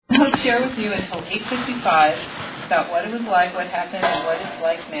share with you until 8:55 about what it was like, what happened, and what it's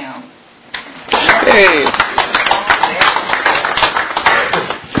like now. Hey.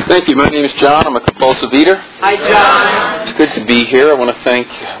 Thank you. My name is John. I'm a compulsive eater. Hi, John. It's good to be here. I want to thank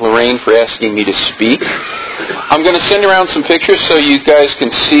Lorraine for asking me to speak. I'm going to send around some pictures so you guys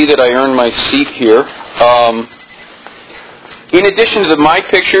can see that I earned my seat here. In addition to my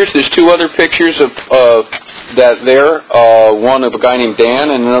pictures, there's two other pictures of that there. One of a guy named Dan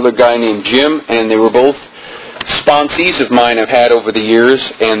and another guy named Jim, and they were both sponsees of mine I've had over the years,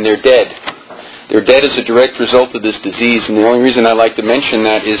 and they're dead. They're dead as a direct result of this disease, and the only reason I like to mention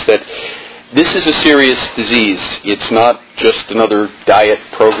that is that this is a serious disease. It's not just another diet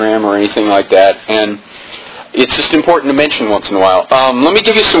program or anything like that, and it's just important to mention once in a while. Let me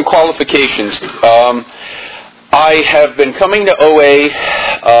give you some qualifications. I have been coming to OA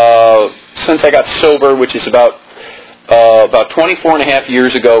since I got sober, which is about 24 and a half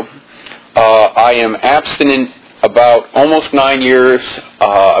years ago. I am abstinent about almost 9 years.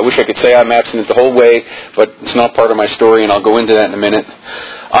 I wish I could say I'm abstinent the whole way, but it's not part of my story, and I'll go into that in a minute.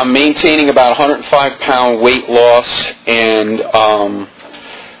 I'm maintaining about 105-pound weight loss, and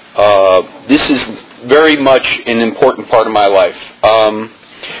this is very much an important part of my life.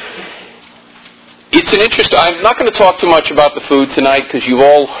 It's an interest. I'm not going to talk too much about the food tonight because you've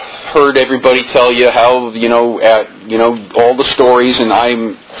all heard everybody tell you how all the stories, and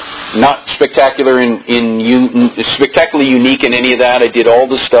I'm not spectacularly unique in any of that. I did all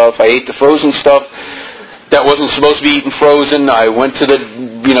the stuff. I ate the frozen stuff that wasn't supposed to be eaten frozen. I went to the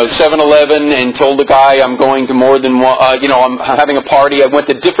 7-Eleven and told the guy I'm going to more than one. I'm having a party. I went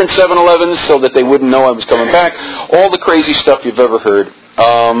to different 7-Elevens so that they wouldn't know I was coming back. All the crazy stuff you've ever heard.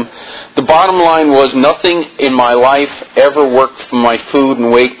 The bottom line was nothing in my life ever worked for my food and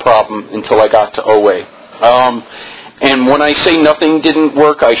weight problem until I got to OA. And when I say nothing didn't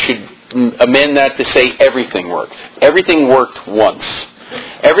work, I should amend that to say everything worked. Everything worked once.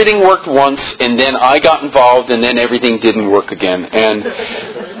 Everything worked once, and then I got involved, and then everything didn't work again. And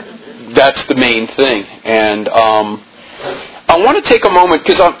that's the main thing. And I want to take a moment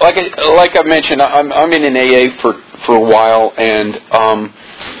because, like I mentioned, I'm in an AA for a while, and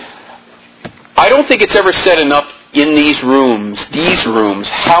I don't think it's ever said enough in these rooms,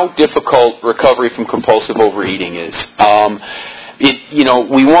 how difficult recovery from compulsive overeating is.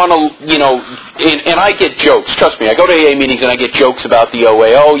 We want to, and I get jokes. Trust me, I go to AA meetings and I get jokes about the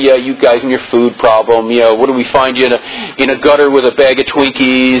OA. Oh yeah, you guys and your food problem. What do we find you in a gutter with a bag of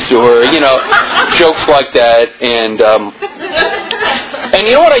Twinkies, or jokes like that. And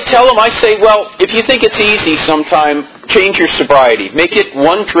you know what I tell them? I say, well, if you think it's easy, sometime change your sobriety. Make it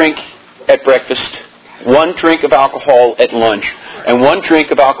one drink at breakfast, one drink of alcohol at lunch, and one drink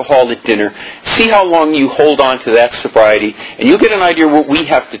of alcohol at dinner. See how long you hold on to that sobriety, and you'll get an idea what we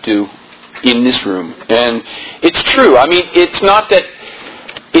have to do in this room. And it's true. I mean, it's not that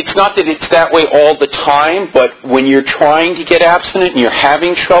it's that way all the time, but when you're trying to get abstinent and you're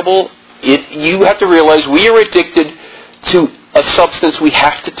having trouble, you have to realize we are addicted to a substance we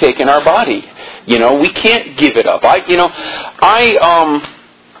have to take in our body. We can't give it up.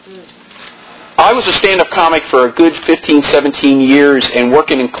 I was a stand-up comic for a good 15, 17 years and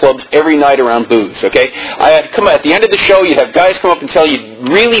working in clubs every night around booze, okay? I had come at the end of the show, you'd have guys come up and tell you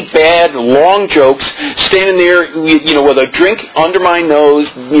really bad, long jokes, standing there, with a drink under my nose,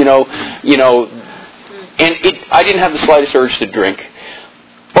 and I didn't have the slightest urge to drink.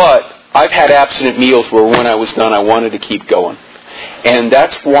 But I've had abstinent meals where when I was done, I wanted to keep going. And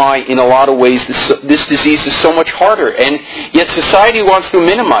that's why, in a lot of ways, this disease is so much harder. And yet society wants to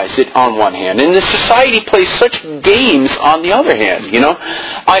minimize it on one hand. And the society plays such games on the other hand,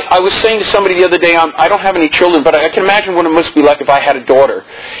 I was saying to somebody the other day, I don't have any children, but I can imagine what it must be like if I had a daughter.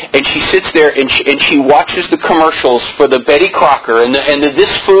 And she sits there and she watches the commercials for the Betty Crocker and the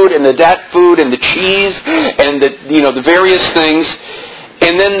this food and the that food and the cheese and the various things.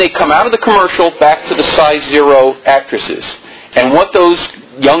 And then they come out of the commercial back to the size zero actresses. And what those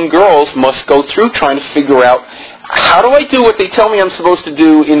young girls must go through trying to figure out, how do I do what they tell me I'm supposed to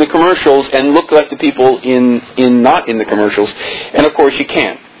do in the commercials and look like the people not in the commercials? And of course you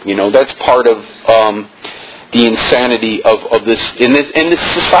can't. That's part of the insanity of this. And the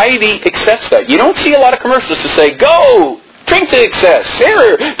society accepts that. You don't see a lot of commercials to say, go! Drink to excess.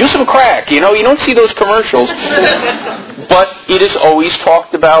 Here, do some crack. You don't see those commercials. But it is always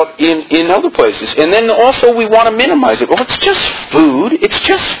talked about in other places. And then also we want to minimize it. Well, it's just food. It's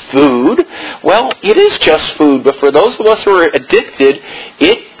just food. Well, it is just food. But for those of us who are addicted,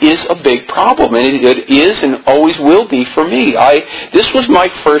 it is a big problem. And it is and always will be for me. This was my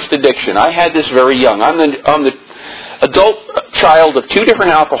first addiction. I had this very young. I'm the adult child of two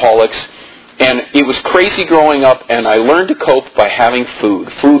different alcoholics, and it was crazy growing up, and I learned to cope by having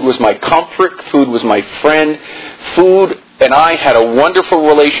food. Food was my comfort. Food was my friend. Food and I had a wonderful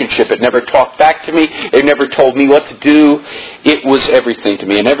relationship. It never talked back to me. It never told me what to do. It was everything to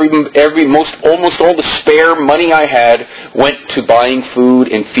me. And almost all the spare money I had went to buying food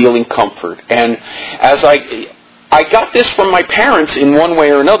and feeling comfort. And as I got this from my parents in one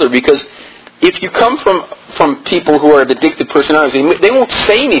way or another, because if you come from people who are addicted personalities, they won't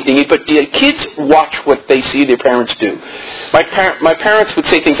say anything, but the kids watch what they see their parents do. My parents would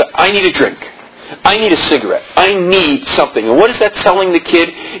say things like, I need a drink. I need a cigarette. I need something. And what is that telling the kid?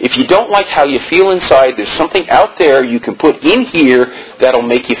 If you don't like how you feel inside, there's something out there you can put in here that'll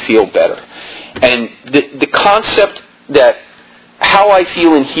make you feel better. And the concept that how I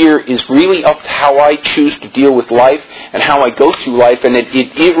feel in here is really up to how I choose to deal with life and how I go through life, and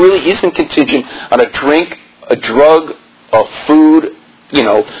it really isn't contingent on a drink, a drug, a food,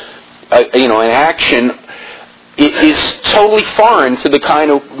 an action. It is totally foreign to the kind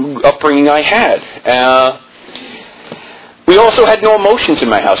of upbringing I had. We also had no emotions in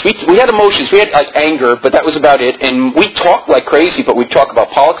my house. We had emotions. We had anger, but that was about it. And we talked like crazy, but we'd talk about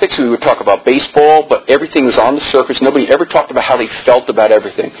politics. We would talk about baseball, but everything was on the surface. Nobody ever talked about how they felt about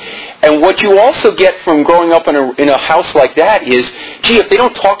everything. And what you also get from growing up in a house like that is, gee, if they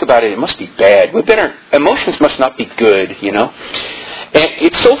don't talk about it, it must be bad. Emotions must not be good, And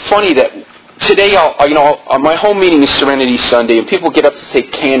it's so funny that today, my home meeting is Serenity Sunday, and people get up to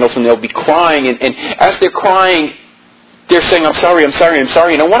take candles, and they'll be crying, and as they're crying, they're saying, I'm sorry, I'm sorry, I'm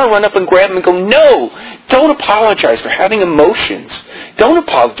sorry. And I want to run up and grab them and go, no, don't apologize for having emotions. Don't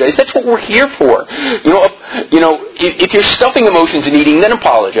apologize. That's what we're here for. If you're stuffing emotions and eating, then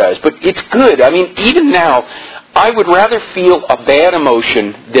apologize. But it's good. I mean, even now, I would rather feel a bad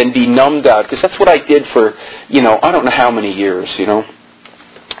emotion than be numbed out, because that's what I did for, I don't know how many years,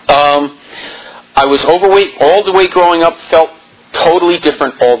 I was overweight all the way growing up, felt totally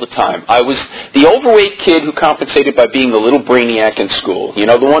different all the time. I was the overweight kid who compensated by being the little brainiac in school. The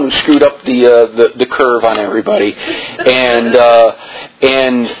one who screwed up the curve on everybody. And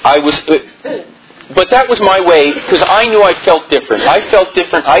I was... But that was my way, because I knew I felt different. I felt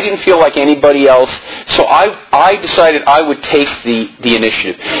different. I didn't feel like anybody else. So I decided I would take the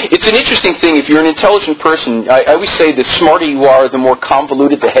initiative. It's an interesting thing. If you're an intelligent person, I always say the smarter you are, the more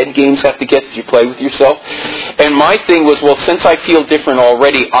convoluted the head games have to get as you play with yourself. And my thing was, well, since I feel different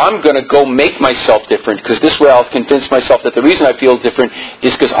already, I'm going to go make myself different, because this way I'll convince myself that the reason I feel different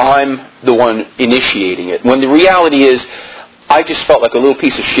is because I'm the one initiating it. When the reality is, I just felt like a little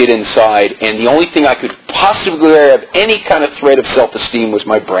piece of shit inside, and the only thing I could possibly have any kind of thread of self-esteem was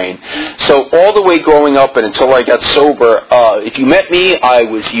my brain. So all the way growing up and until I got sober, if you met me, I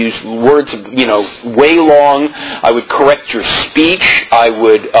was used words, way long. I would correct your speech. I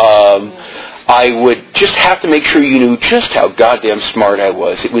would just have to make sure you knew just how goddamn smart I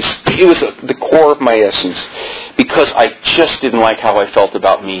was. It was the core of my essence, because I just didn't like how I felt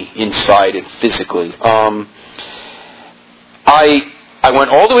about me inside and physically. I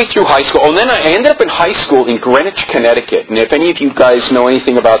went all the way through high school, and then I ended up in high school in Greenwich, Connecticut. And if any of you guys know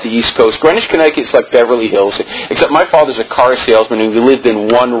anything about the East Coast, Greenwich, Connecticut is like Beverly Hills, except my father's a car salesman and we lived in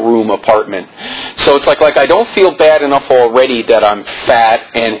one-room apartment. So it's like I don't feel bad enough already that I'm fat,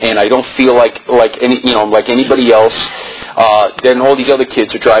 and I don't feel like anybody else. Then all these other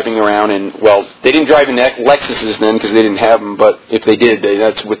kids are driving around, and, well, they didn't drive in Lexuses then because they didn't have them, but if they did,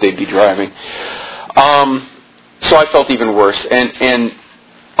 that's what they'd be driving. So I felt even worse, and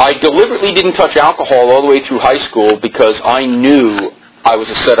I deliberately didn't touch alcohol all the way through high school because I knew I was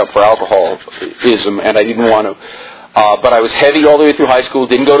a setup for alcoholism, and I didn't want to. But I was heavy all the way through high school.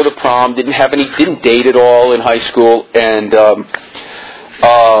 Didn't go to the prom. Didn't date at all in high school, and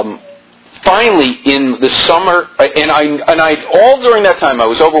finally, in the summer, and I all during that time I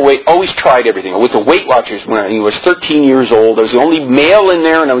was overweight. Always tried everything. I went to Weight Watchers when I was 13 years old. I was the only male in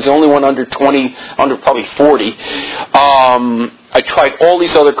there, and I was the only one under 20, under probably 40. I tried all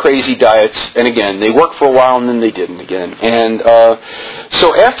these other crazy diets, and again, they worked for a while, and then they didn't again. And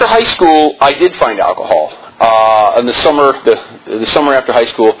so after high school, I did find alcohol in the summer after high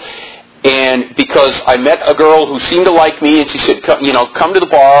school. And because I met a girl who seemed to like me, and she said, come to the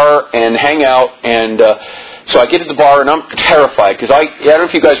bar and hang out. And so I get to the bar, and I'm terrified, because I don't know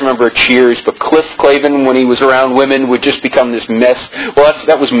if you guys remember Cheers, but Cliff Clavin, when he was around women, would just become this mess. Well,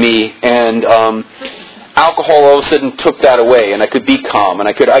 that was me. And alcohol all of a sudden took that away, and I could be calm, and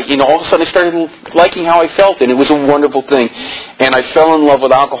all of a sudden I started liking how I felt, and it was a wonderful thing. And I fell in love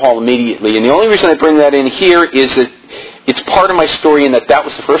with alcohol immediately. And the only reason I bring that in here is that it's part of my story in that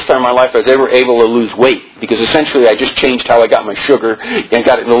was the first time in my life I was ever able to lose weight, because essentially I just changed how I got my sugar and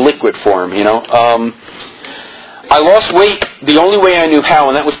got it in a liquid form, I lost weight the only way I knew how,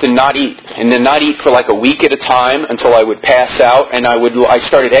 and that was to not eat. And to not eat for like a week at a time until I would pass out. And I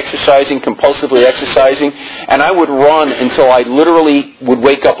started exercising, compulsively exercising, and I would run until I literally would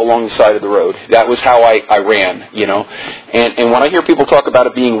wake up along the side of the road. That was how I ran, And when I hear people talk about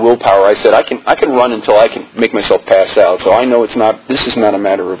it being willpower, I said I can run until I can make myself pass out. So I know this is not a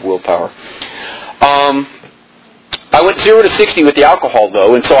matter of willpower. I went 0 to 60 with the alcohol,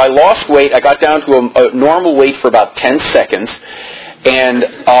 though, and so I lost weight. I got down to a normal weight for about 10 seconds, and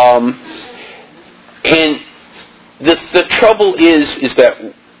the trouble is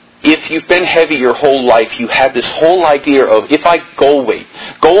that if you've been heavy your whole life, you have this whole idea of, if I goal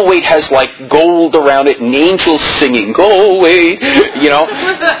weight has like gold around it and angels singing, goal weight,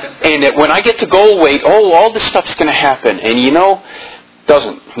 and that when I get to goal weight, all this stuff's going to happen, and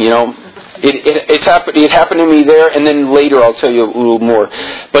doesn't, It happened to me there, and then later I'll tell you a little more.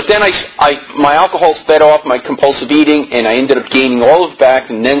 But then my alcohol fed off my compulsive eating, and I ended up gaining all of it back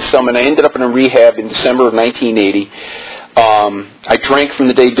and then some, and I ended up in a rehab in December of 1980. I drank from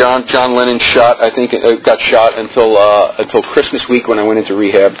the day John Lennon got shot until Christmas week when I went into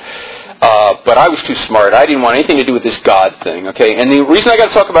rehab. But I was too smart. I didn't want anything to do with this God thing, okay? And the reason I got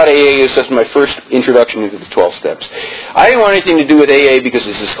to talk about AA is that's my first introduction into the 12 steps. I didn't want anything to do with AA because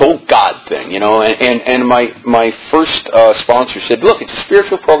it's this whole God thing, and my first sponsor said, look, it's a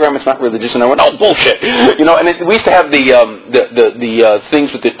spiritual program, it's not religious. And I went, oh, bullshit, and we used to have the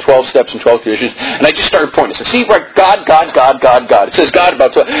things with the 12 steps and 12 traditions, and I just started pointing. I said, see, right, God. It says God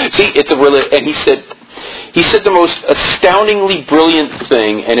about 12. See, it's a religion. And he said the most astoundingly brilliant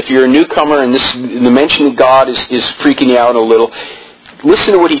thing, and if you're a newcomer and the mention of God is freaking you out a little,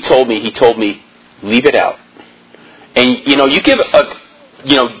 listen to what he told me. He told me, leave it out. And, you give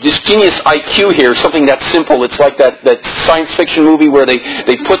this genius IQ here, something that simple. It's like that science fiction movie where they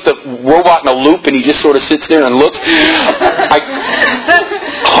put the robot in a loop and he just sort of sits there and looks.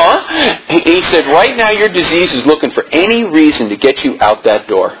 He said, right now your disease is looking for any reason to get you out that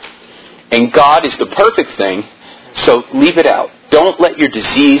door. And God is the perfect thing, so leave it out. Don't let your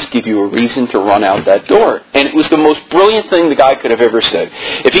disease give you a reason to run out that door. And it was the most brilliant thing the guy could have ever said.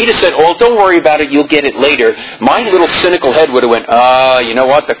 If he'd have said, oh, don't worry about it, you'll get it later, my little cynical head would have went, you know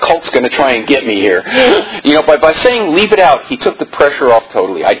what, the cult's going to try and get me here. By saying leave it out, he took the pressure off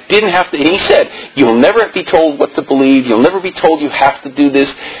totally. I didn't have to, and he said, you'll never be told what to believe, you'll never be told you have to do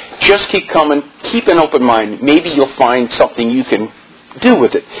this, just keep coming, keep an open mind, maybe you'll find something you can do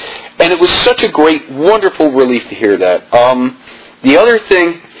with it. And it was such a great, wonderful relief to hear that. The other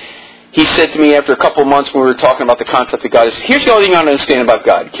thing he said to me after a couple of months when we were talking about the concept of God is, here's the only thing you don't understand about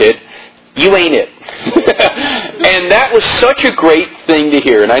God, kid. You ain't it. And that was such a great thing to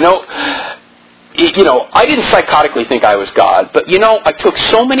hear. And I know, I didn't psychotically think I was God, but, I took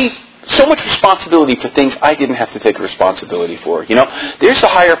so much responsibility for things I didn't have to take responsibility for. There's a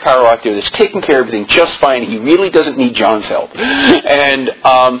higher power out there that's taking care of everything just fine. He really doesn't need John's help. And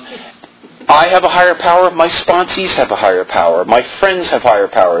I have a higher power. My sponsees have a higher power. My friends have higher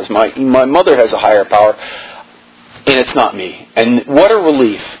powers. My mother has a higher power. And it's not me. And what a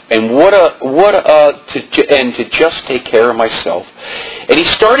relief. And to just take care of myself. And he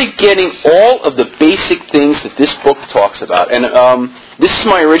started getting all of the basic things that this book talks about. And this is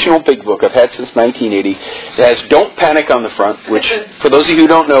my original big book I've had since 1980. It has Don't Panic on the front, which, for those of you who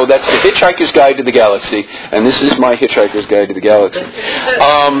don't know, that's the Hitchhiker's Guide to the Galaxy. And this is my Hitchhiker's Guide to the Galaxy.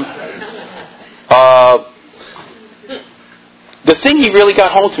 The thing he really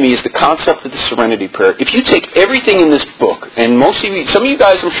got home to me is the concept of the Serenity Prayer. If you take everything in this book, and some of you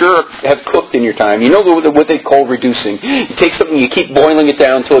guys I'm sure have cooked in your time, you know what they call reducing. You take something, you keep boiling it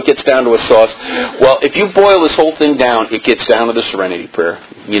down until it gets down to a sauce. Well, if you boil this whole thing down, it gets down to the Serenity Prayer.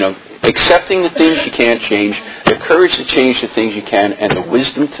 Accepting the things you can't change, the courage to change the things you can, and the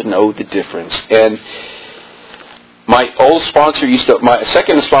wisdom to know the difference. And my old sponsor my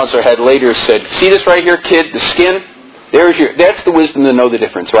second sponsor I had later said, see this right here, kid, the skin? That's the wisdom to know the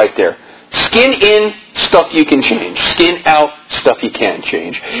difference right there. Skin in, stuff you can change. Skin out, stuff you can't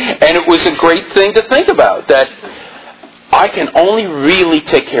change. And it was a great thing to think about, that I can only really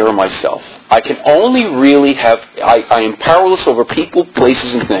take care of myself. I can only really I am powerless over people,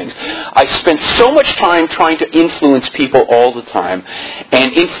 places, and things. I spent so much time trying to influence people all the time,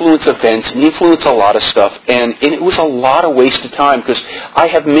 and influence events, and influence a lot of stuff, and it was a lot of wasted time, because I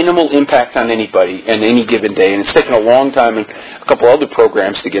have minimal impact on anybody in any given day, and it's taken a long time and a couple other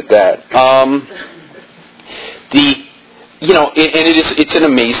programs to get that. it's an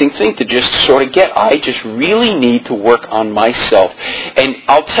amazing thing to just sort of get, I just really need to work on myself. And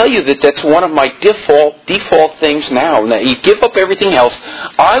I'll tell you that's one of my default things now. Now, you give up everything else.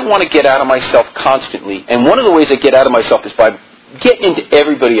 I want to get out of myself constantly. And one of the ways I get out of myself is by getting into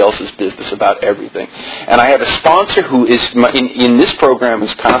everybody else's business about everything. And I have a sponsor who is, in this program,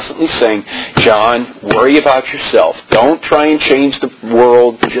 who's constantly saying, John, worry about yourself. Don't try and change the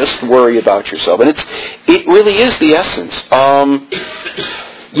world. Just worry about yourself. And it really is the essence.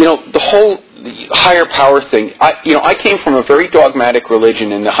 The whole higher power thing. I came from a very dogmatic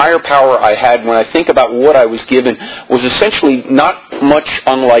religion, and the higher power I had, when I think about what I was given, was essentially not much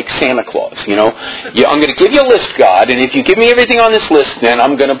unlike Santa Claus. I'm going to give you a list, God, and if you give me everything on this list, then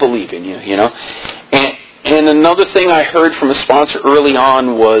I'm going to believe in you. And another thing I heard from a sponsor early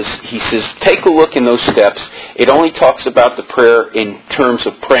on was, he says, take a look in those steps. It only talks about the prayer in terms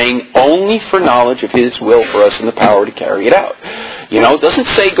of praying only for knowledge of His will for us and the power to carry it out. It doesn't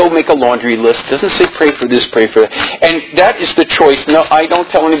say go make a laundry list. It doesn't say pray for this, pray for that. And that is the choice. No, I don't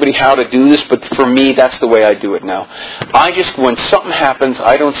tell anybody how to do this, but for me, that's the way I do it now. when something happens,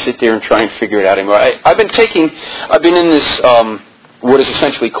 I don't sit there and try and figure it out anymore. I've been in this, what is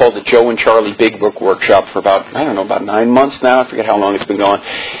essentially called the Joe and Charlie Big Book Workshop for about 9 months now. I forget how long it's been going.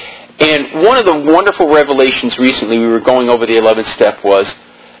 And one of the wonderful revelations recently, we were going over the 11th step, was,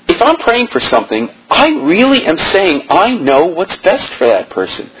 if I'm praying for something, I really am saying I know what's best for that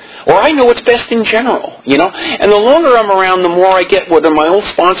person. Or I know what's best in general, And the longer I'm around, the more I get what my old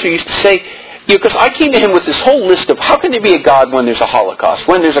sponsor used to say, because I came to him with this whole list of how can there be a God when there's a Holocaust,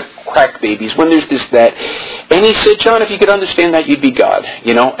 when there's a crack babies, when there's this, that. And he said, John, if you could understand that, you'd be God,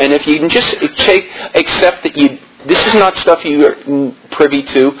 And if you can just accept that this is not stuff you are privy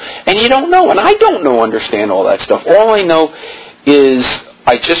to, and you don't know, and I don't understand all that stuff. All I know is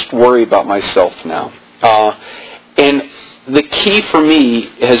I just worry about myself now. And the key for me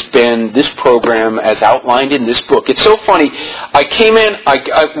has been this program as outlined in this book. It's so funny. I came in,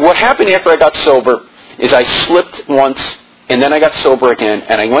 what happened after I got sober is I slipped once, and then I got sober again,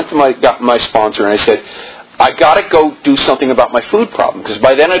 and I went to my sponsor and I said, I got to go do something about my food problem, because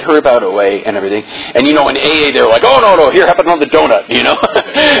by then I'd heard about OA and everything. And in AA they were like, oh no, here, have another donut,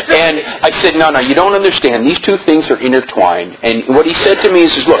 And I said, no, you don't understand. These two things are intertwined. And what he said to me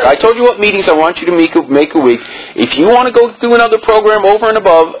is, look, I told you what meetings I want you to make a week. If you want to go do another program over and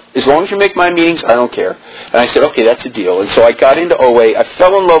above, as long as you make my meetings, I don't care. And I said, okay, that's a deal. And so I got into OA. I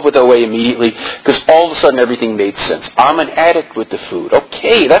fell in love with OA immediately, because all of a sudden everything made sense. I'm an addict with the food.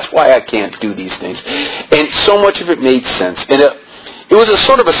 Okay, that's why I can't do these things. And so much of it made sense. And it was a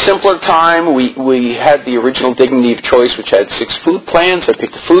sort of a simpler time. We had the original Dignity of Choice, which had 6 food plans. I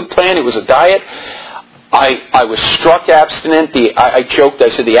picked a food plan. It was a diet. I was struck abstinent. I joked. I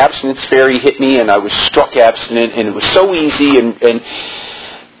said the abstinence fairy hit me, and I was struck abstinent, and it was so easy. And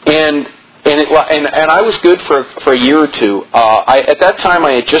I was good for a year or two. At that time,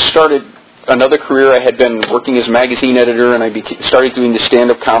 I had just started another career. I had been working as magazine editor, and I started doing the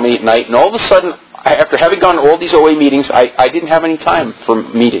stand-up comedy at night. And all of a sudden, after having gone to all these OA meetings, I didn't have any time for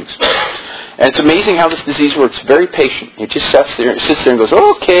meetings. And it's amazing how this disease works. Very patient. It just sits there and goes,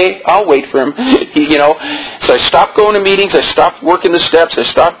 oh, okay, I'll wait for him. So I stopped going to meetings. I stopped working the steps. I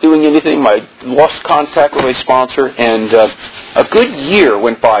stopped doing anything. I lost contact with my sponsor. And a good year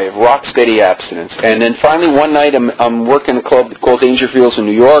went by of rock-steady abstinence. And then finally one night I'm working a club called Dangerfields in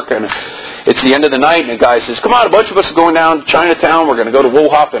New York. And it's the end of the night. And the guy says, come on, a bunch of us are going down to Chinatown. We're going to go to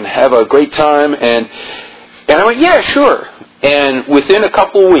Wohop and have a great time. And I went, yeah, sure. And within a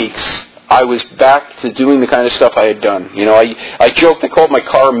couple of weeks, I was back to doing the kind of stuff I had done. I joked, I called my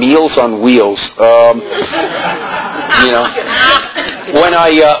car Meals on Wheels. When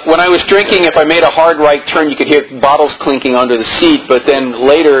I was drinking, if I made a hard right turn, you could hear bottles clinking under the seat. But then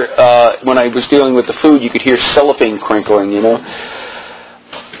later, when I was dealing with the food, you could hear cellophane crinkling,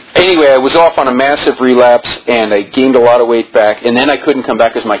 Anyway, I was off on a massive relapse, and I gained a lot of weight back, and then I couldn't come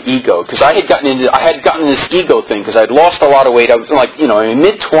back as my ego, because I had gotten this ego thing, because I'd lost a lot of weight. I was in my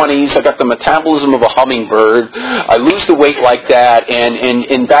mid-20s, I got the metabolism of a hummingbird. I lose the weight like that,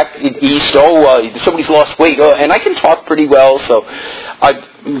 and back east, somebody's lost weight, and I can talk pretty well, so I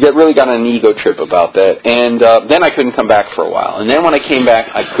really got on an ego trip about that. And then I couldn't come back for a while, and then when I came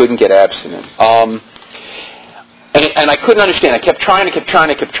back, I couldn't get abstinent. And I couldn't understand. I kept trying,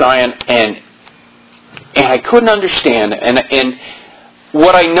 and I couldn't understand. And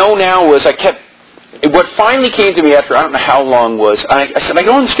what I know now was what finally came to me after I don't know how long was, I said, I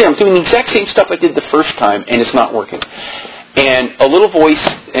don't understand. I'm doing the exact same stuff I did the first time, and it's not working. And a little voice,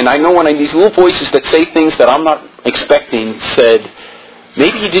 and I know these little voices that say things that I'm not expecting, said,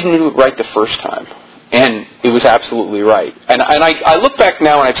 maybe you didn't do it right the first time. And it was absolutely right. And I look back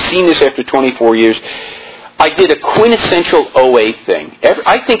now, and I've seen this after 24 years. I did a quintessential OA thing.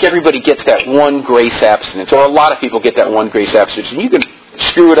 I think everybody gets that one grace abstinence, or a lot of people get that one grace abstinence. And you can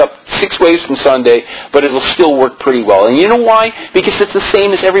screw it up 6 ways from Sunday, but it'll still work pretty well. And you know why? Because it's the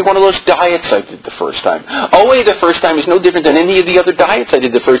same as every one of those diets I did the first time. OA the first time is no different than any of the other diets I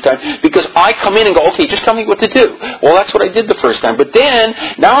did the first time, because I come in and go, okay, just tell me what to do. Well, that's what I did the first time. But then,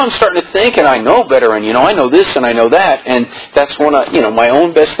 now I'm starting to think, and I know better, and I know this and I know that, and that's when my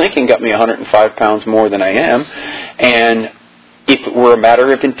own best thinking got me 105 pounds more than I am. And if it were a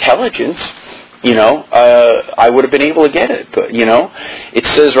matter of intelligence, I would have been able to get it. But, it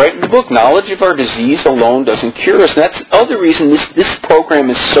says right in the book, knowledge of our disease alone doesn't cure us. And that's the other reason this program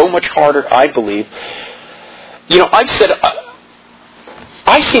is so much harder, I believe. I've said,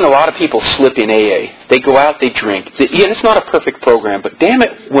 I've seen a lot of people slip in AA. They go out, they drink. It's not a perfect program, but damn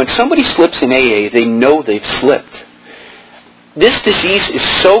it, when somebody slips in AA, they know they've slipped. This disease is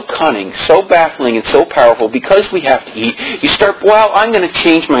so cunning, so baffling, and so powerful because we have to eat. You start, I'm going to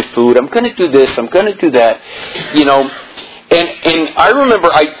change my food. I'm going to do this. I'm going to do that. And I remember,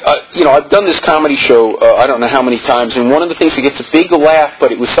 I've done this comedy show, I don't know how many times, and one of the things that gets a big laugh,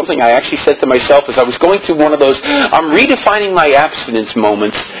 but it was something I actually said to myself as I was going through one of those, I'm redefining my abstinence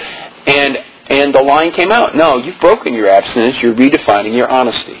moments, and the line came out, no, you've broken your abstinence, you're redefining your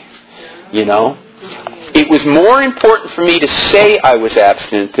honesty. It was more important for me to say I was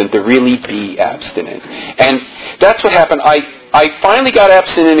abstinent than to really be abstinent. And that's what happened. I finally got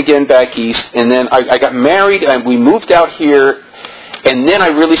abstinent again back east, and then I got married, and we moved out here, and then I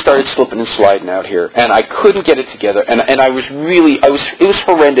really started slipping and sliding out here, and I couldn't get it together, and it was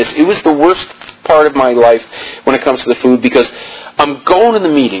horrendous. It was the worst part of my life when it comes to the food, because I'm going to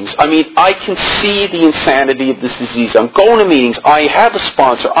the meetings. I can see the insanity of this disease. I'm going to meetings. I have a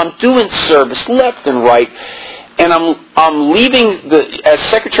sponsor. I'm doing service left and right. And I'm leaving as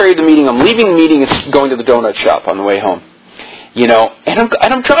secretary of the meeting, I'm leaving the meeting and going to the donut shop on the way home. And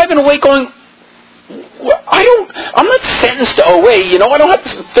I'm driving away going, I'm not sentenced to OA. I don't have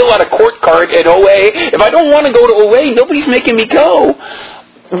to fill out a court card at OA. If I don't want to go to OA, nobody's making me go.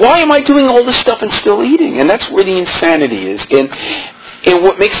 Why am I doing all this stuff and still eating? And that's where the insanity is. And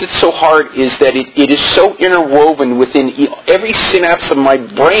what makes it so hard is that it is so interwoven within every synapse of my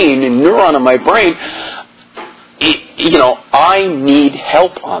brain and neuron of my brain. I need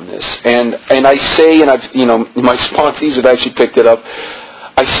help on this. And I say, and my sponsees have actually picked it up.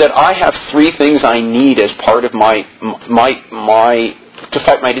 I said, I have 3 things I need as part of my to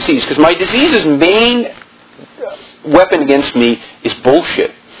fight my disease. Because my disease's main weapon against me is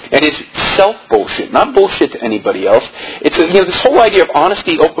bullshit. And it's self-bullshit, not bullshit to anybody else. It's this whole idea of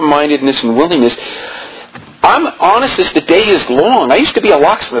honesty, open-mindedness, and willingness. I'm honest as the day is long. I used to be a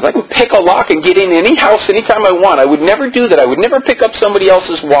locksmith. I can pick a lock and get in any house anytime I want. I would never do that. I would never pick up somebody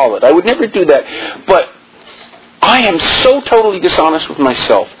else's wallet. I would never do that. But I am so totally dishonest with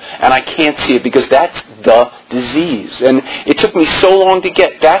myself, and I can't see it because that's the disease. And it took me so long to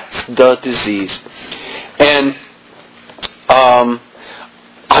get that's the disease. And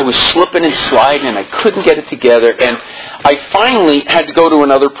I was slipping and sliding, and I couldn't get it together. And I finally had to go to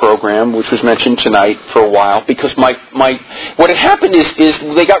another program, which was mentioned tonight, for a while, because what had happened is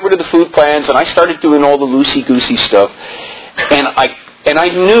they got rid of the food plans, and I started doing all the loosey-goosey stuff. And I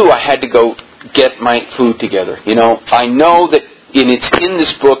knew I had to go get my food together. I know that, and it's in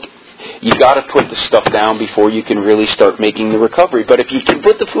this book, you got to put the stuff down before you can really start making the recovery. But if you can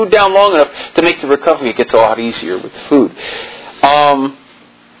put the food down long enough to make the recovery, it gets a lot easier with the food.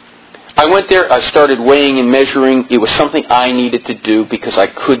 I went there, I started weighing and measuring. It was something I needed to do because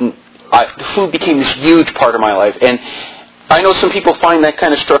the food became this huge part of my life. And I know some people find that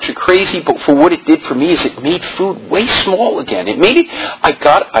kind of structure crazy, but for what it did for me is it made food way small again. It made it, I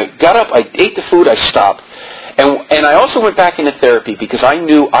got up, I ate the food, I stopped. And I also went back into therapy because I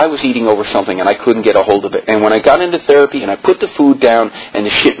knew I was eating over something and I couldn't get a hold of it. And when I got into therapy and I put the food down and the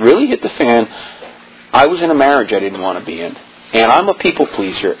shit really hit the fan, I was in a marriage I didn't want to be in. And I'm a people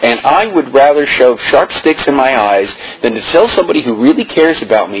pleaser, and I would rather shove sharp sticks in my eyes than to tell somebody who really cares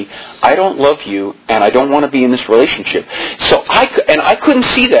about me, I don't love you, and I don't want to be in this relationship. So I couldn't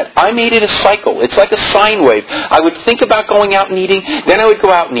see that. I made it a cycle. It's like a sine wave. I would think about going out and eating, then I would go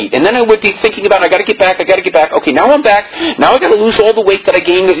out and eat, and then I would be thinking about, I got to get back. Okay, now I'm back. Now I got to lose all the weight that I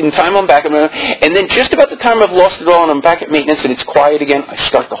gained in time I'm back. And then just about the time I've lost it all and I'm back at maintenance and it's quiet again, I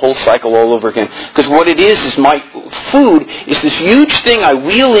start the whole cycle all over again. Because what it is my food is this huge thing I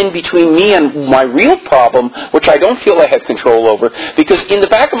wheel in between me and my real problem, which I don't feel I have control over, because in the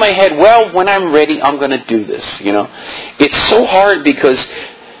back of my head, when I'm ready, I'm going to do this, It's so hard because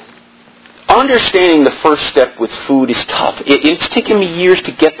understanding the first step with food is tough. It's taken me years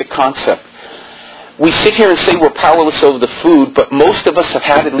to get the concept. We sit here and say we're powerless over the food, but most of us have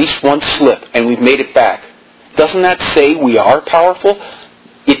had at least one slip, and we've made it back. Doesn't that say we are powerful?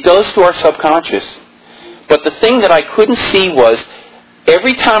 It does to our subconscious. But the thing that I couldn't see was,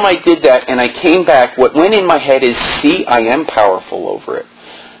 every time I did that and I came back, what went in my head is, see, I am powerful over it.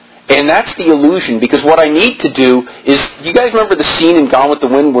 And that's the illusion, because what I need to do is, you guys remember the scene in Gone with the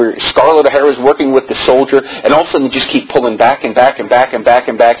Wind where Scarlett O'Hara is working with the soldier, and all of a sudden they just keep pulling back and back and back and back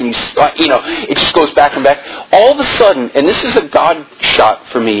and back, and it just goes back and back. All of a sudden, and this is a God shot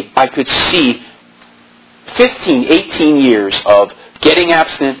for me, I could see 15, 18 years of getting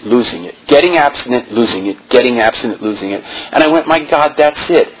abstinent, losing it, getting abstinent, losing it, getting abstinent, losing it. And I went, my God, that's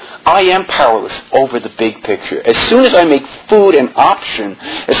it. I am powerless over the big picture. As soon as I make food an option,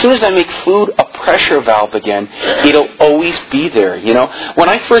 as soon as I make food a pressure valve again, it'll always be there, When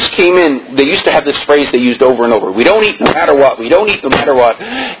I first came in, they used to have this phrase they used over and over. We don't eat no matter what. We don't eat no matter what.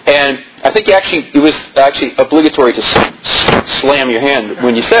 And I think it was actually obligatory to slam your hand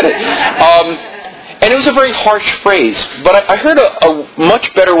when you said it. And it was a very harsh phrase, but I heard a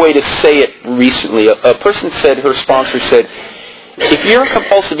much better way to say it recently. A person said, her sponsor said, if you're a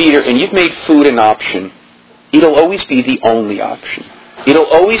compulsive eater and you've made food an option, it'll always be the only option. It'll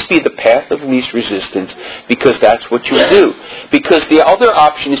always be the path of least resistance, because that's what you'll do. Because the other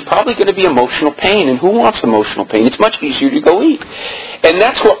option is probably going to be emotional pain, and who wants emotional pain? It's much easier to go eat. And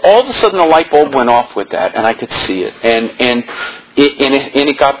that's where all of a sudden the light bulb went off with that, and I could see it. And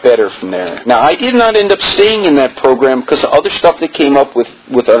it got better from there. Now, I did not end up staying in that program because of other stuff that came up with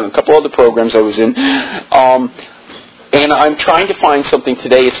a couple other programs I was in. And I'm trying to find something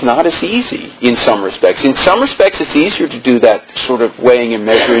today. It's not as easy in some respects. In some respects, it's easier to do that sort of weighing and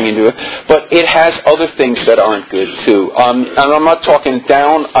measuring and do it. But it has other things that aren't good, too. And I'm not talking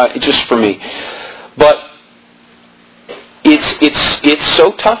down just for me. But it's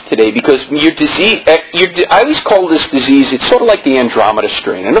so tough today because your disease, I always call this disease, it's sort of like the Andromeda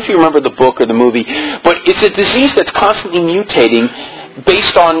strain. I don't know if you remember the book or the movie, but it's a disease that's constantly mutating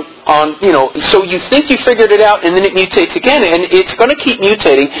based on so you think you figured it out and then it mutates again, and it's going to keep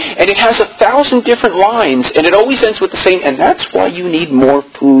mutating, and it has 1,000 different lines, and it always ends with the same, and that's why you need more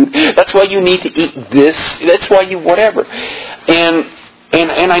food, that's why you need to eat this, that's why you whatever.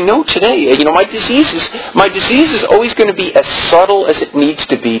 And I know today, my disease is always going to be as subtle as it needs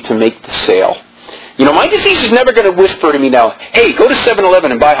to be to make the sale. My disease is never going to whisper to me now, hey, go to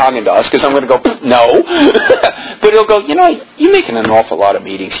 7-Eleven and buy Haagen-Dazs, because I'm going to go, no. But it'll go, you're making an awful lot of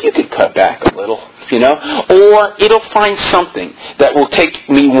meetings. You could cut back a little, Or it'll find something that will take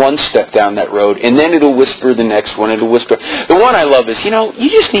me one step down that road, and then it'll whisper the next one. It'll whisper. The one I love is, you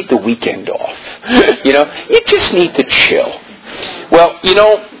just need the weekend off. You just need to chill. Well,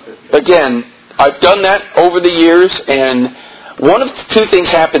 again, I've done that over the years, and one of two things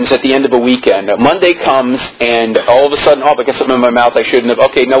happens at the end of a weekend. Monday comes, and all of a sudden, I got something in my mouth I shouldn't have.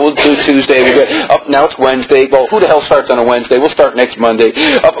 Okay, now we'll do Tuesday. Now it's Wednesday. Well, who the hell starts on a Wednesday? We'll start next Monday.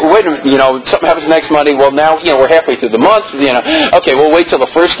 Wait a minute, something happens next Monday. Well, now, we're halfway through the month. Okay, we'll wait till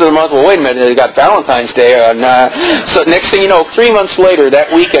the first of the month. Well, wait a minute, they got Valentine's Day. So next thing you know, 3 months later,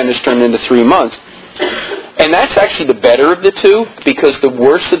 that weekend is turned into 3 months. And that's actually the better of the two, because the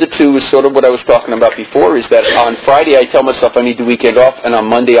worst of the two is sort of what I was talking about before, is that on Friday I tell myself I need the weekend off, and on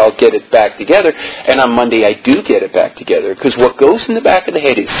Monday I'll get it back together, and on Monday I do get it back together. Because what goes in the back of the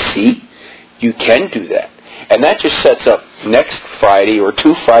head is, see, you can do that. And that just sets up next Friday, or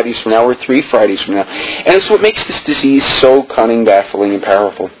 2 Fridays from now, or 3 Fridays from now. And it's what makes this disease so cunning, baffling, and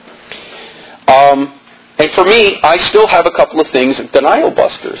powerful. And for me, I still have a couple of things, denial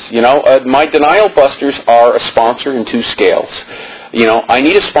busters. My denial busters are a sponsor and 2 scales. I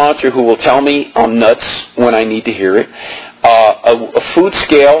need a sponsor who will tell me I'm nuts when I need to hear it. A food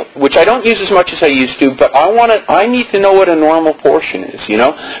scale, which I don't use as much as I used to, but I need to know what a normal portion is,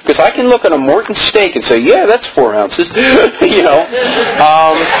 because I can look at a Morton steak and say, yeah, that's 4 ounces,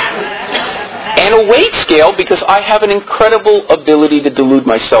 and a weight scale, because I have an incredible ability to delude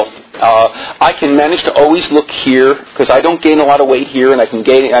myself. I can manage to always look here, because I don't gain a lot of weight here, and I can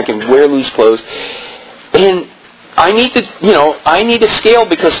wear loose clothes. And I need a scale,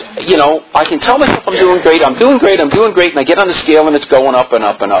 because, I can tell myself I'm doing great, and I get on the scale and it's going up and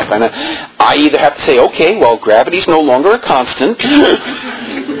up and up. And I either have to say, okay, well, gravity's no longer a constant,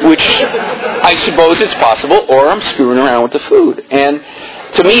 which I suppose it's possible, or I'm screwing around with the food. And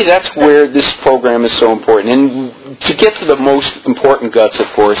to me, that's where this program is so important. And to get to the most important guts, of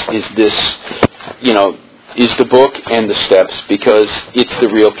course, is this, is the book and the steps, because it's the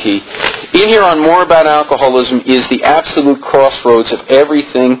real key. In here on More About Alcoholism is the absolute crossroads of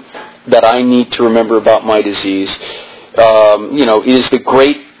everything that I need to remember about my disease. It is the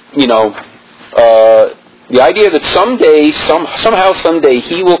great, the idea that someday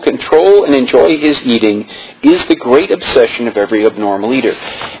he will control and enjoy his eating is the great obsession of every abnormal eater.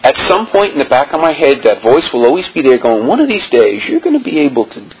 At some point in the back of my head, that voice will always be there going, one of these days you're going to be able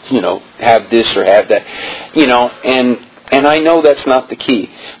to, have this or have that, and I know that's not the key.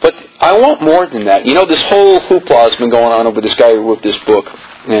 But I want more than that. This whole hoopla has been going on over this guy who wrote this book,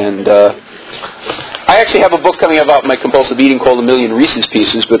 and I actually have a book coming out about my compulsive eating called A Million Reese's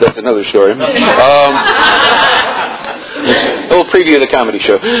Pieces, but that's another story. A little preview of the comedy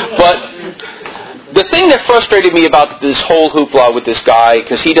show. But the thing that frustrated me about this whole hoopla with this guy,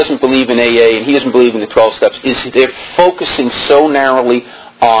 because he doesn't believe in AA and he doesn't believe in the 12 steps, is they're focusing so narrowly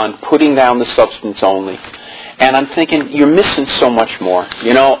on putting down the substance only. And I'm thinking, you're missing so much more.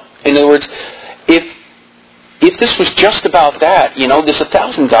 In other words, if this was just about that, there's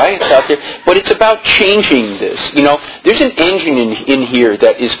 1,000 diets out there, but it's about changing this. There's an engine in here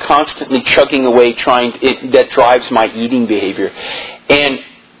that is constantly chugging away, that drives my eating behavior. And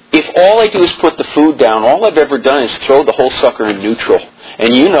if all I do is put the food down, all I've ever done is throw the whole sucker in neutral.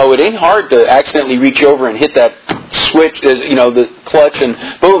 And it ain't hard to accidentally reach over and hit that switch, the clutch,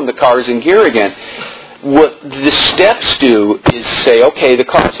 and boom, the car's in gear again. What the steps do is say, okay, the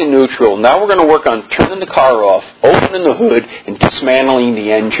car's in neutral. Now we're going to work on turning the car off, opening the hood, and dismantling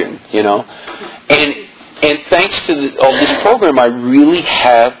the engine, And thanks to this program, I really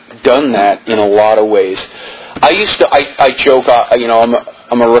have done that in a lot of ways. I joke,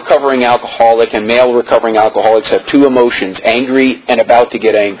 I'm a recovering alcoholic, and male recovering alcoholics have two emotions, angry and about to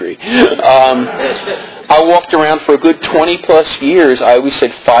get angry. I walked around for a good 20-plus years. I always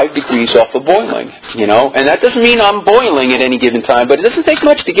said 5 degrees off of boiling, And that doesn't mean I'm boiling at any given time, but it doesn't take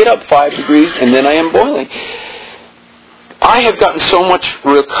much to get up 5 degrees, and then I am boiling. I have gotten so much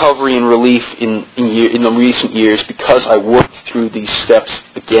recovery and relief in the recent years because I worked through these steps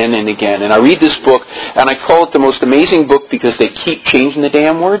again and again. And I read this book, and I call it the most amazing book because they keep changing the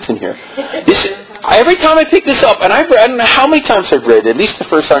damn words in here. Every time I pick this up, and I don't know how many times I've read it, at least the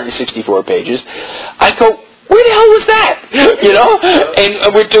first 164 pages, I go, where the hell was that?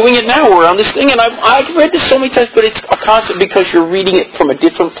 And we're doing it now. We're on this thing, and I've read this so many times, but it's a constant because you're reading it from a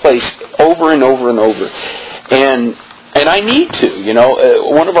different place over and over and over. And I need to,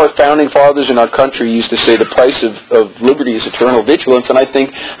 one of our founding fathers in our country used to say the price of liberty is eternal vigilance, and I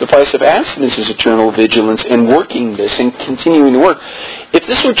think the price of abstinence is eternal vigilance and working this and continuing to work. If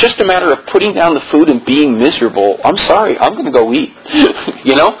this were just a matter of putting down the food and being miserable, I'm sorry, I'm going to go eat.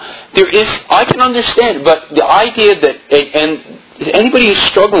 I can understand, but the idea that, and anybody who's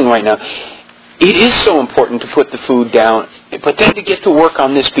struggling right now, it is so important to put the food down, but then to get to work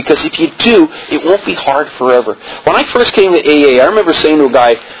on this, because if you do, it won't be hard forever. When I first came to AA, I remember saying to a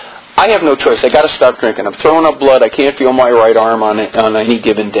guy, I have no choice. I got to stop drinking. I'm throwing up blood. I can't feel my right arm on any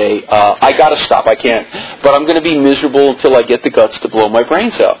given day. I got to stop. I can't. But I'm going to be miserable until I get the guts to blow my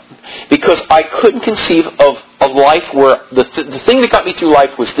brains out. Because I couldn't conceive of a life where the thing that got me through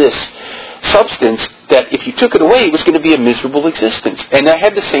life was this substance that if you took it away, it was going to be a miserable existence. And I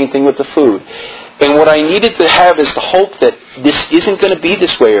had the same thing with the food. And what I needed to have is the hope that this isn't going to be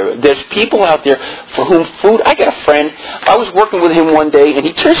this way. There's people out there for whom food... I got a friend, I was working with him one day, and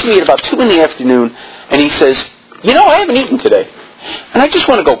he turns to me at about 2 in the afternoon, and he says, I haven't eaten today. And I just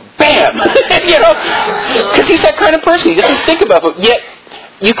want to go, bam! Because he's that kind of person. He doesn't think about it. Yet,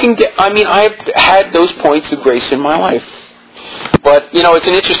 you can get... I've had those points of grace in my life. But, it's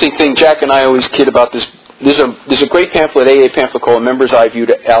an interesting thing. Jack and I always kid about this. There's a great pamphlet, AA pamphlet called Member's Eye View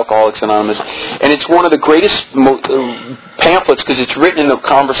to Alcoholics Anonymous. And it's one of the greatest pamphlets because it's written in a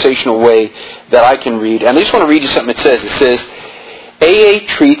conversational way that I can read. And I just want to read you something it says. It says, AA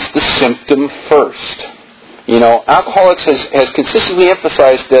treats the symptom first. Alcoholics has consistently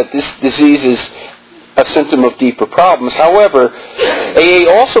emphasized that this disease is a symptom of deeper problems. However, AA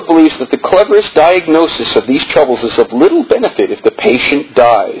also believes that the cleverest diagnosis of these troubles is of little benefit if the patient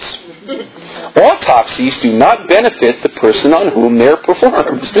dies. Autopsies do not benefit the person on whom they're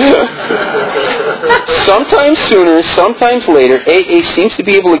performed. Sometimes sooner, sometimes later, AA seems to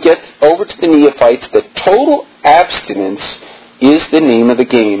be able to get over to the neophytes that total abstinence is the name of the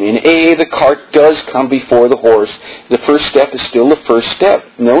game. In AA, the cart does come before the horse. The first step is still the first step.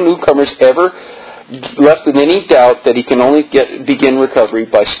 No newcomer's ever left with any doubt that he can only begin recovery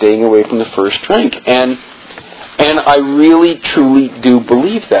by staying away from the first drink. And I really, truly do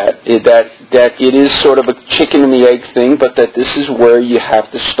believe that it is sort of a chicken and the egg thing, but that this is where you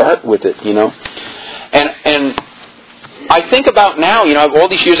have to start with it, And I think about now, all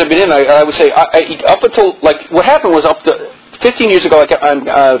these years I've been in, I would say, up until, what happened was 15 years ago,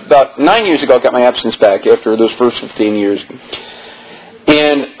 about 9 years ago, I got my abstinence back after those first 15 years.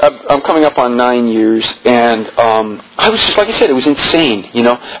 And I'm coming up on 9 years, and I was just, like I said, it was insane, you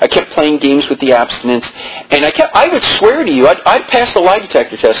know. I kept playing games with the abstinence, and I would swear to you, I'd pass the lie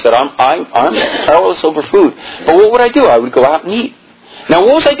detector test that I'm powerless over food. But what would I do? I would go out and eat. Now,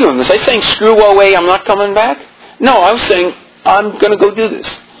 what was I doing? Was I saying, screw OA, I'm not coming back? No, I was saying, I'm going to go do this.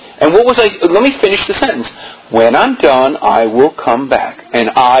 And what was let me finish the sentence. When I'm done, I will come back, and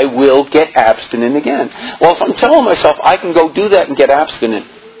I will get abstinent again. Well, if I'm telling myself I can go do that and get abstinent,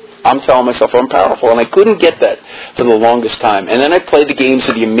 I'm telling myself I'm powerful, and I couldn't get that for the longest time. And then I played the games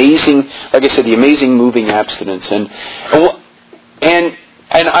of the amazing, like I said, the amazing moving abstinence,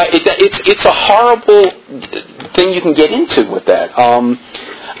 it's a horrible thing you can get into with that.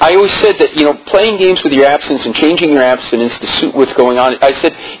 I always said that, you know, playing games with your abstinence and changing your abstinence to suit what's going on. I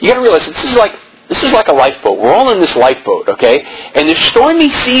said, you got to realize this is like a lifeboat. We're all in this lifeboat, okay? And there's stormy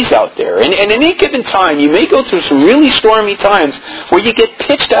seas out there. And at any given time, you may go through some really stormy times where you get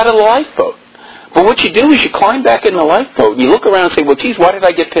pitched out of the lifeboat. But what you do is you climb back in the lifeboat. And you look around and say, well, geez, why did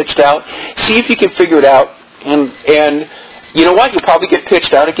I get pitched out? See if you can figure it out. And you know what? You'll probably get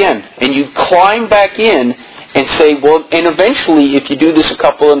pitched out again. And you climb back in and say, well, and eventually, if you do this a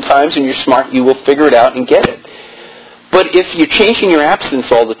couple of times and you're smart, you will figure it out and get it. But if you're changing your abstinence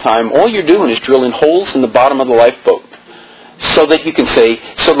all the time, all you're doing is drilling holes in the bottom of the lifeboat. So that you can say,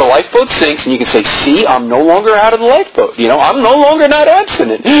 so the lifeboat sinks and you can say, see, I'm no longer out of the lifeboat. You know, I'm no longer not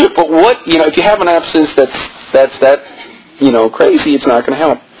abstinent. But what, you know, if you have an abstinence that's crazy, it's not going to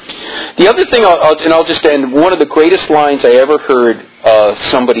help. The other thing, I'll just end, one of the greatest lines I ever heard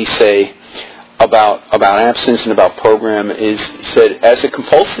somebody say about abstinence and about program is, said, as a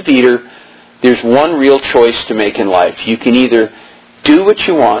compulsive eater, there's one real choice to make in life. You can either do what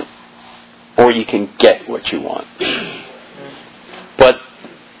you want or you can get what you want. But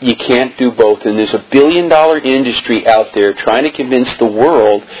you can't do both. And there's a billion-dollar industry out there trying to convince the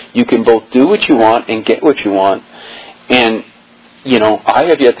world you can both do what you want and get what you want. And, you know, I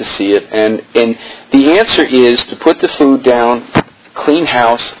have yet to see it. And the answer is to put the food down, clean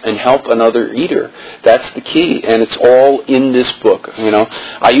house, and help another eater. That's the key, and it's all in this book. You know,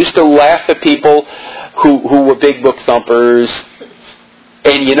 I used to laugh at people who were big book thumpers,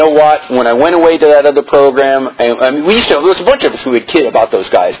 and you know what? When I went away to that other program, there was a bunch of us who would kid about those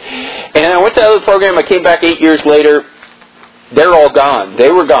guys, and I went to that other program. I came back 8 years later. They're all gone.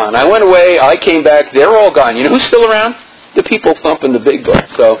 They were gone. I went away. I came back. They're all gone. You know who's still around? The people thumping the big book.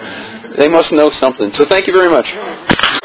 So they must know something. So thank you very much.